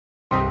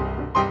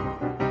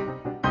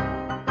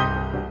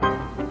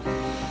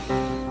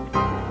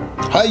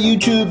Hi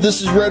YouTube,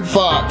 this is Red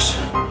Fox.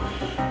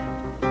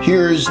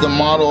 Here is the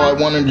model I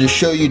wanted to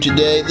show you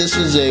today. This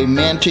is a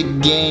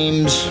Mantic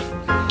Games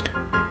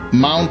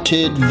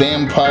mounted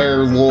vampire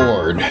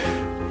lord.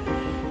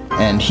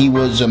 And he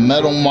was a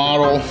metal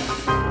model.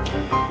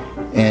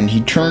 And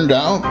he turned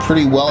out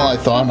pretty well, I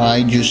thought.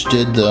 I just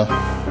did the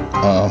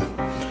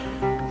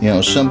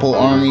simple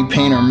army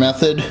painter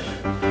method.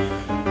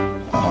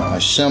 I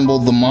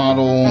assembled the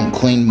model and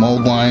cleaned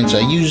mold lines. I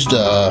used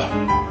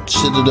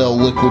Citadel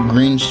liquid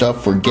green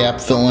stuff for gap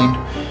filling,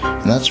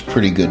 and that's a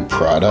pretty good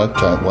product.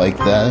 I like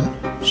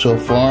that so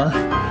far.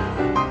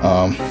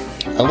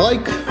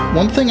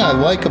 One thing I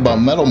like about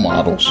metal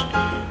models,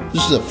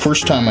 this is the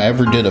first time I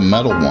ever did a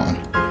metal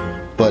one,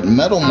 but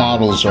metal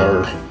models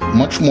are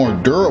much more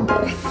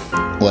durable.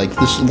 Like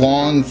this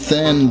long,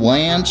 thin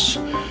lance,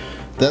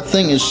 that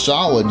thing is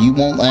solid. You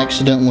won't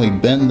accidentally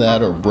bend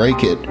that or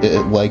break it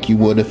like you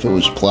would if it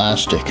was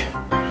plastic.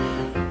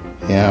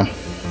 Yeah.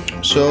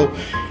 So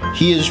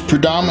he is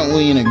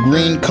predominantly in a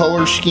green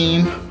color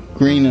scheme,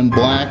 green and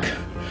black,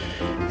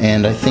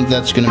 and I think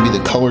that's going to be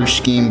the color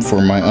scheme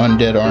for my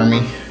undead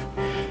army.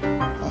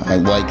 I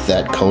like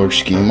that color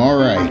scheme.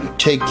 Alright,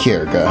 take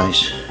care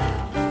guys.